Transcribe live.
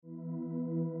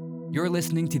You're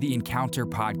listening to the Encounter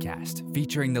Podcast,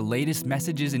 featuring the latest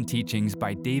messages and teachings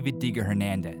by David Diga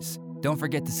Hernandez. Don't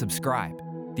forget to subscribe.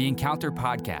 The Encounter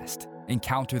Podcast.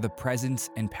 Encounter the presence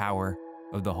and power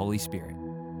of the Holy Spirit.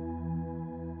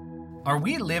 Are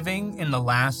we living in the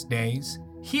last days?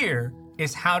 Here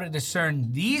is how to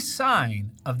discern the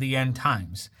sign of the end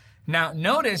times. Now,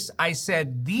 notice I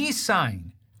said the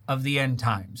sign of the end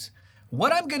times.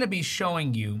 What I'm going to be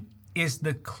showing you is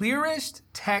the clearest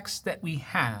text that we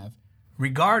have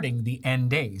regarding the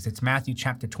end days. It's Matthew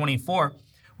chapter 24.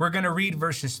 We're going to read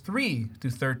verses 3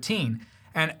 through 13.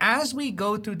 And as we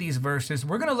go through these verses,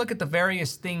 we're going to look at the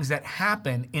various things that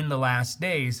happen in the last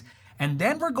days. And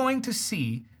then we're going to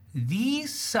see the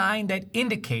sign that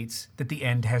indicates that the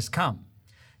end has come.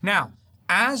 Now,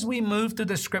 as we move through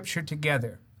the scripture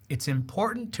together, it's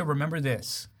important to remember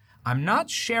this. I'm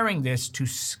not sharing this to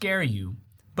scare you,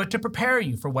 but to prepare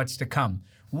you for what's to come.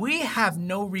 We have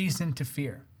no reason to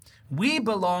fear. We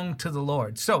belong to the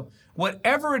Lord. So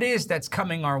whatever it is that's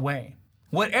coming our way,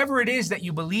 whatever it is that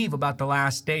you believe about the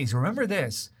last days, remember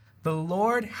this, the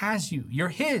Lord has you. You're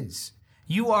His.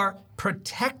 You are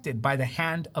protected by the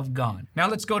hand of God. Now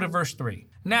let's go to verse 3.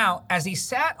 Now, as he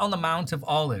sat on the Mount of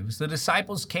Olives, the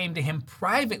disciples came to him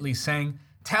privately saying,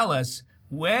 "Tell us,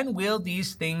 when will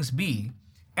these things be?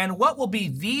 And what will be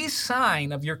the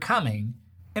sign of your coming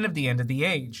and of the end of the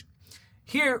age?"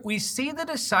 Here we see the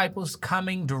disciples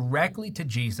coming directly to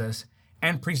Jesus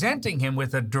and presenting him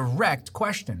with a direct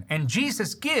question. And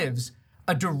Jesus gives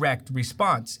a direct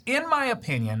response. In my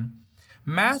opinion,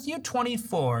 Matthew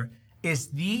 24 is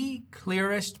the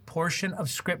clearest portion of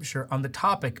Scripture on the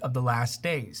topic of the last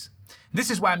days.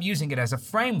 This is why I'm using it as a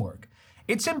framework.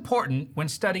 It's important when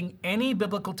studying any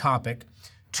biblical topic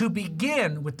to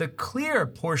begin with the clear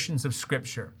portions of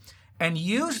Scripture and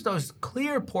use those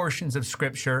clear portions of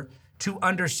Scripture to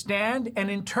understand and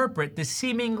interpret the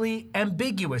seemingly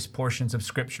ambiguous portions of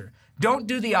Scripture. Don't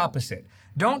do the opposite.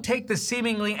 Don't take the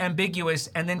seemingly ambiguous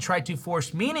and then try to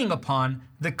force meaning upon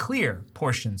the clear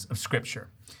portions of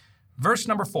Scripture. Verse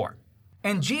number 4,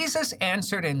 "And Jesus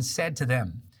answered and said to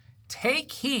them,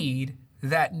 Take heed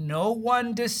that no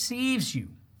one deceives you.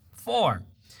 For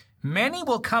many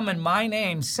will come in my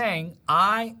name, saying,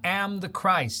 I am the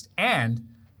Christ, and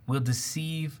will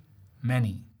deceive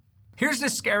many." Here's the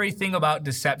scary thing about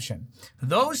deception.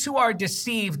 Those who are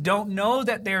deceived don't know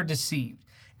that they're deceived.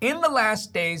 In the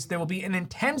last days, there will be an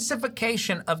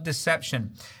intensification of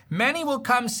deception. Many will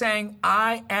come saying,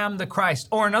 I am the Christ.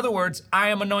 Or in other words, I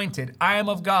am anointed. I am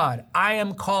of God. I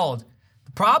am called.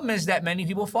 The problem is that many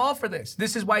people fall for this.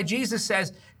 This is why Jesus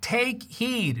says, take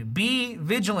heed, be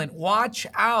vigilant, watch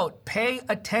out, pay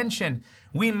attention.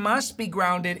 We must be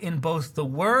grounded in both the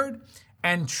Word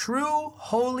and true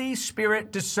Holy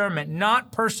Spirit discernment,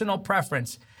 not personal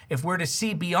preference, if we're to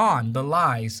see beyond the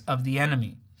lies of the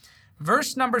enemy.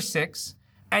 Verse number 6,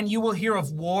 "And you will hear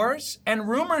of wars and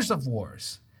rumors of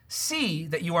wars. See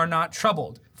that you are not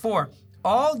troubled, for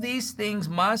all these things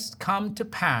must come to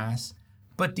pass,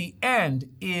 but the end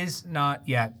is not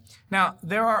yet." Now,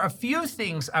 there are a few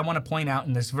things I want to point out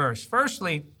in this verse.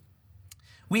 Firstly,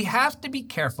 we have to be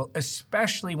careful,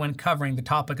 especially when covering the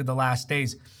topic of the last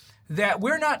days, that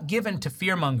we're not given to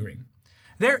fear-mongering.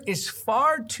 There is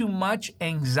far too much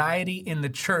anxiety in the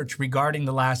church regarding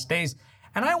the last days,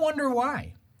 and I wonder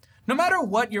why. No matter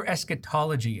what your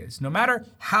eschatology is, no matter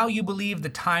how you believe the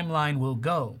timeline will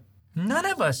go, none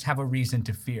of us have a reason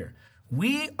to fear.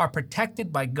 We are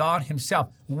protected by God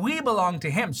Himself. We belong to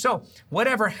Him. So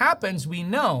whatever happens, we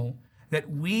know that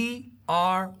we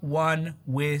are one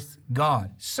with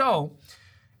God. So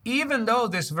even though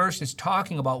this verse is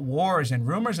talking about wars and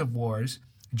rumors of wars,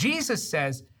 Jesus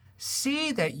says,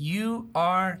 see that you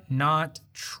are not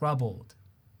troubled.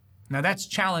 Now that's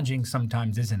challenging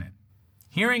sometimes, isn't it?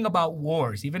 Hearing about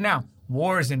wars, even now,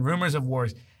 wars and rumors of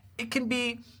wars, it can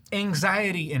be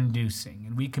anxiety-inducing,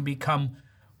 and we can become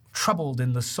troubled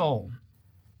in the soul.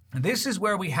 And this is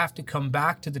where we have to come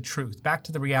back to the truth, back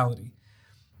to the reality,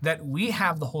 that we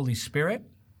have the Holy Spirit,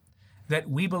 that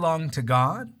we belong to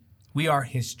God, we are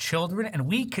His children, and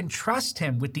we can trust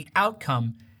Him with the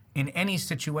outcome in any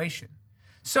situation.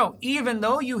 So even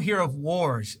though you hear of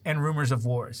wars and rumors of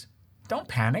wars, don't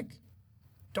panic.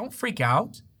 Don't freak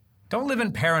out. Don't live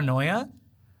in paranoia.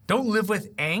 Don't live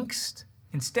with angst.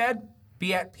 Instead,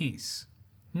 be at peace.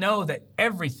 Know that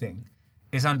everything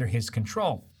is under His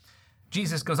control.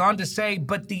 Jesus goes on to say,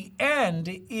 but the end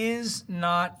is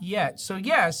not yet. So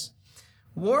yes,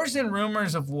 wars and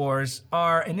rumors of wars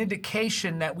are an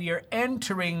indication that we are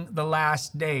entering the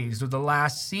last days or the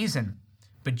last season.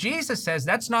 But Jesus says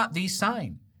that's not the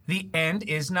sign. The end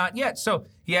is not yet. So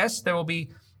yes, there will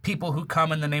be people who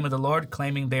come in the name of the Lord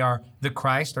claiming they are the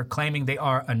Christ or claiming they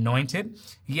are anointed.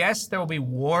 Yes, there will be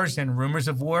wars and rumors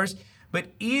of wars, but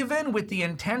even with the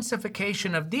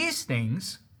intensification of these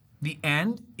things, the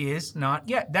end is not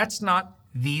yet. That's not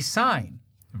the sign.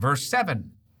 Verse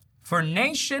 7, for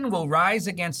nation will rise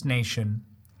against nation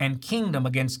and kingdom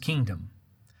against kingdom,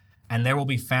 and there will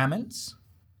be famines,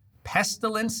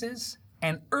 pestilences,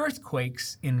 and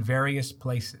earthquakes in various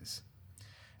places.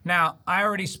 Now, I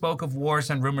already spoke of wars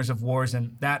and rumors of wars,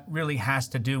 and that really has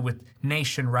to do with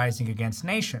nation rising against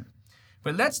nation.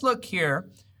 But let's look here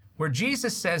where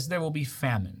Jesus says there will be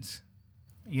famines.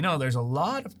 You know, there's a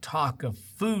lot of talk of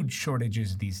food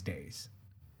shortages these days.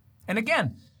 And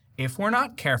again, if we're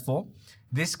not careful,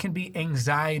 this can be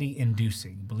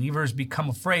anxiety-inducing. Believers become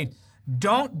afraid.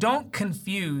 Don't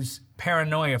confuse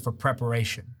paranoia for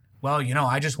preparation. Well, you know,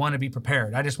 I just want to be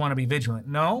prepared. I just want to be vigilant.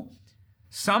 No.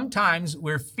 Sometimes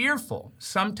we're fearful.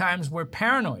 Sometimes we're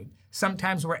paranoid.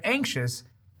 Sometimes we're anxious,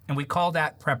 and we call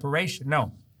that preparation.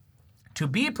 No. To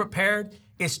be prepared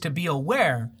is to be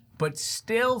aware, but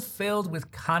still filled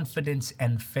with confidence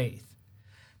and faith.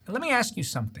 Now, let me ask you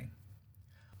something.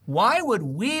 Why would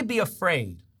we be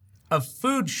afraid of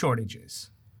food shortages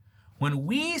when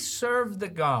we serve the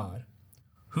God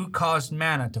who caused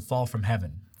manna to fall from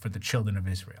heaven for the children of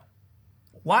Israel?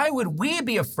 Why would we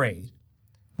be afraid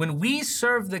when we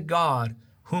serve the God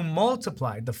who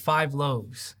multiplied the 5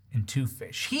 loaves and 2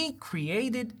 fish? He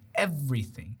created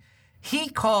everything. He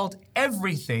called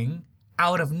everything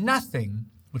out of nothing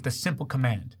with a simple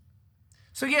command.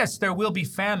 So yes, there will be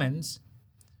famines,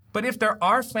 but if there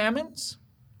are famines,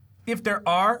 if there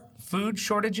are food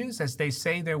shortages, as they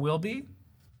say there will be,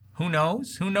 who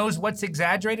knows? Who knows what's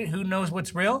exaggerated? Who knows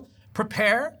what's real?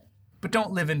 Prepare, but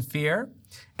don't live in fear.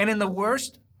 And in the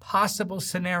worst possible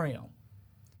scenario,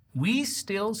 we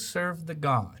still serve the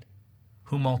God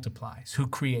who multiplies, who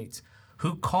creates,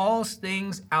 who calls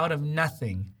things out of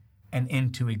nothing and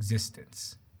into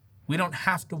existence. We don't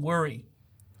have to worry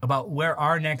about where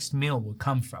our next meal will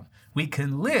come from. We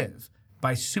can live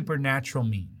by supernatural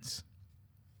means.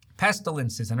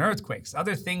 Pestilences and earthquakes,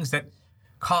 other things that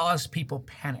cause people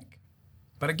panic.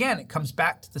 But again, it comes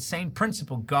back to the same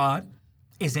principle. God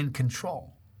is in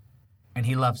control, and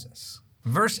he loves us.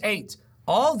 Verse 8,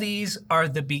 all these are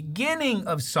the beginning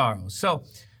of sorrows. So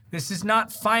this is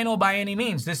not final by any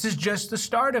means. This is just the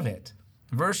start of it.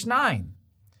 Verse 9,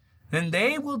 then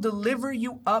they will deliver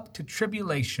you up to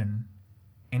tribulation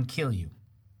and kill you.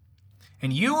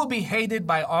 And you will be hated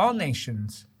by all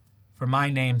nations for my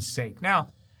name's sake. Now,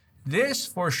 this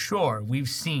for sure we've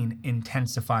seen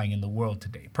intensifying in the world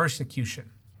today, persecution.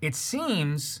 It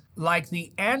seems like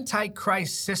the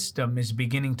Antichrist system is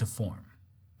beginning to form.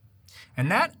 And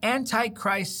that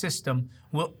Antichrist system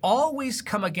will always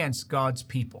come against God's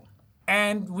people.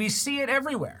 And we see it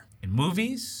everywhere, in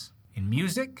movies, in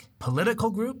music,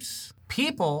 political groups.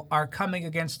 People are coming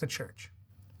against the church.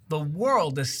 The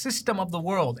world, the system of the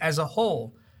world as a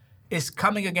whole, is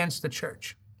coming against the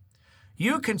church.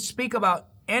 You can speak about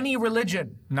any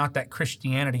religion, not that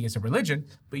Christianity is a religion,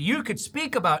 but you could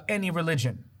speak about any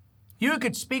religion. You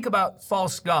could speak about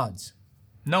false gods.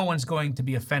 No one's going to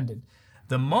be offended.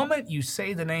 The moment you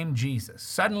say the name Jesus,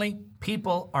 suddenly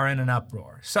people are in an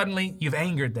uproar. Suddenly you've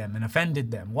angered them and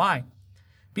offended them. Why?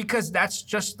 Because that's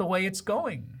just the way it's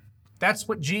going. That's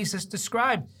what Jesus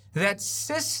described. That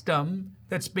system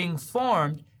that's being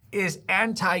formed is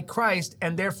anti-Christ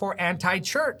and therefore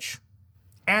anti-church,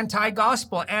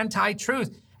 anti-gospel,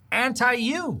 anti-truth,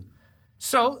 anti-you.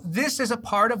 So this is a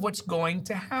part of what's going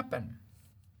to happen.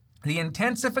 The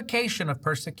intensification of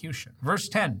persecution. Verse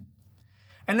 10,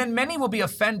 and then many will be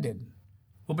offended,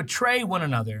 will betray one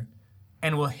another,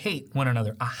 and will hate one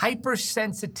another. A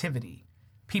hypersensitivity,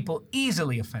 people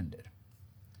easily offended.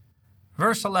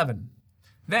 Verse 11,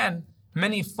 then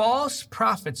many false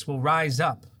prophets will rise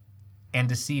up and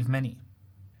deceive many.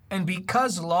 And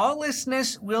because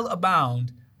lawlessness will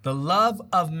abound, the love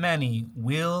of many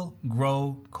will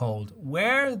grow cold.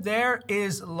 Where there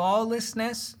is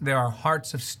lawlessness, there are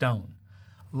hearts of stone.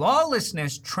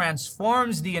 Lawlessness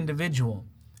transforms the individual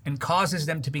and causes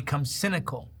them to become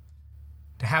cynical,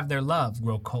 to have their love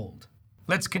grow cold.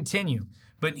 Let's continue.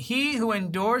 But he who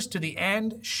endures to the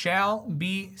end shall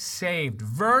be saved.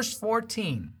 Verse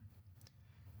 14.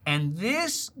 And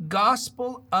this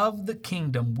gospel of the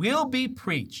kingdom will be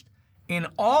preached in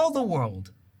all the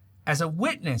world as a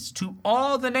witness to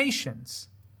all the nations,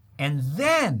 and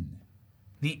then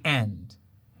the end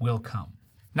will come.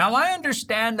 Now, I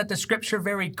understand that the scripture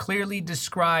very clearly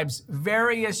describes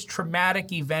various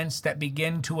traumatic events that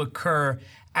begin to occur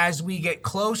as we get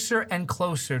closer and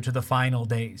closer to the final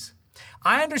days.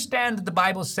 I understand that the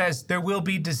Bible says there will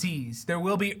be disease, there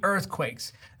will be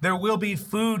earthquakes, there will be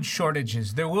food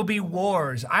shortages, there will be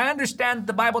wars. I understand that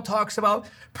the Bible talks about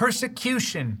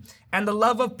persecution and the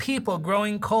love of people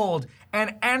growing cold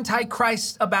and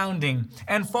antichrists abounding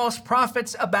and false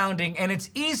prophets abounding. And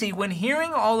it's easy when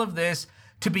hearing all of this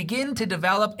to begin to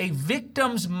develop a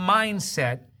victim's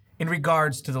mindset in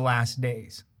regards to the last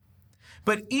days.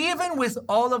 But even with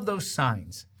all of those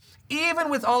signs, even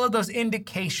with all of those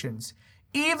indications,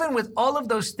 even with all of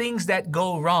those things that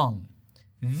go wrong,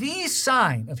 the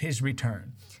sign of his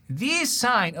return, the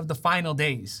sign of the final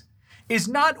days, is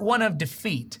not one of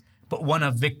defeat, but one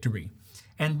of victory.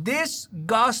 And this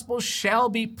gospel shall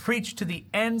be preached to the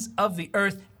ends of the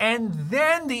earth, and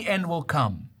then the end will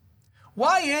come.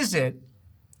 Why is it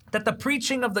that the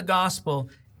preaching of the gospel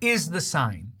is the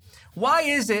sign? Why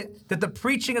is it that the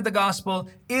preaching of the gospel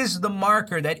is the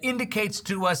marker that indicates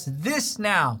to us this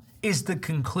now is the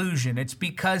conclusion? It's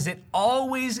because it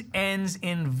always ends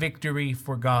in victory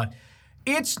for God.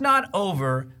 It's not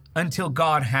over until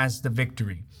God has the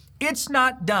victory. It's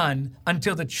not done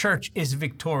until the church is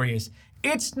victorious.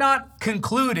 It's not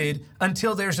concluded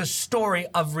until there's a story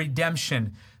of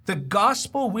redemption. The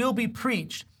gospel will be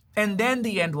preached, and then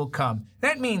the end will come.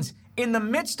 That means in the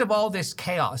midst of all this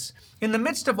chaos, in the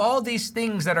midst of all these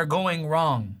things that are going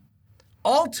wrong,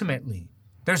 ultimately,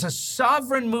 there's a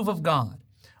sovereign move of God.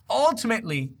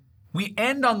 Ultimately, we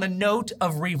end on the note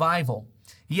of revival.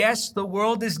 Yes, the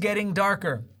world is getting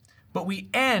darker, but we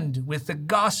end with the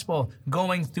gospel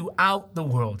going throughout the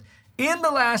world. In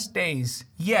the last days,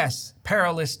 yes,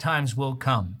 perilous times will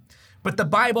come, but the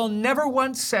Bible never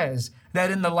once says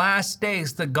that in the last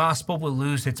days the gospel will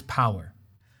lose its power.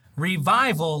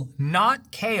 Revival,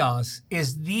 not chaos,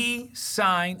 is the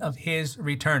sign of his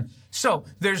return. So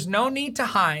there's no need to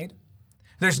hide.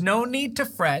 There's no need to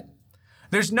fret.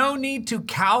 There's no need to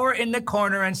cower in the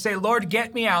corner and say, Lord,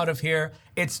 get me out of here.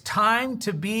 It's time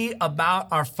to be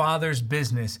about our Father's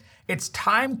business. It's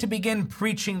time to begin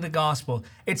preaching the gospel.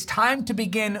 It's time to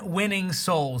begin winning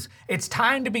souls. It's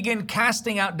time to begin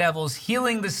casting out devils,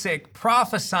 healing the sick,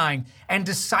 prophesying, and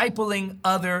discipling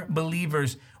other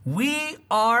believers. We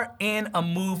are in a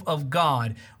move of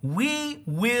God. We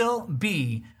will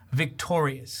be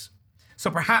victorious.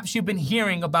 So perhaps you've been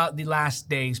hearing about the last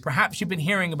days. Perhaps you've been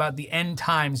hearing about the end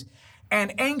times,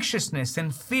 and anxiousness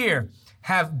and fear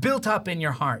have built up in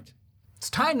your heart. It's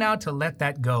time now to let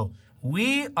that go.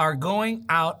 We are going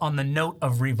out on the note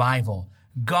of revival.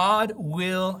 God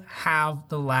will have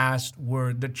the last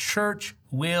word. The church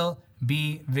will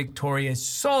be victorious.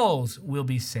 Souls will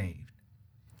be saved.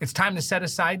 It's time to set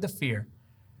aside the fear,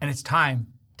 and it's time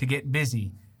to get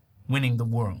busy winning the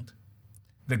world.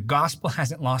 The gospel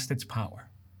hasn't lost its power.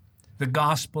 The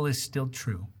gospel is still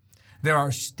true. There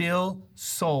are still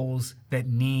souls that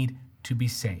need to be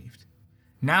saved.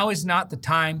 Now is not the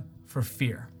time for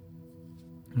fear.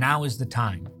 Now is the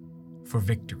time for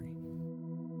victory.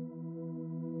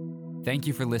 Thank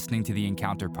you for listening to the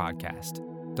Encounter Podcast.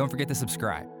 Don't forget to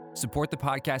subscribe. Support the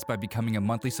podcast by becoming a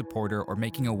monthly supporter or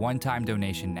making a one-time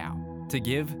donation now. To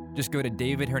give, just go to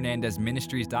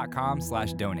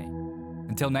davidhernandezministries.com/donate.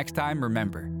 Until next time,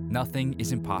 remember, nothing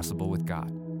is impossible with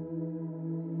God.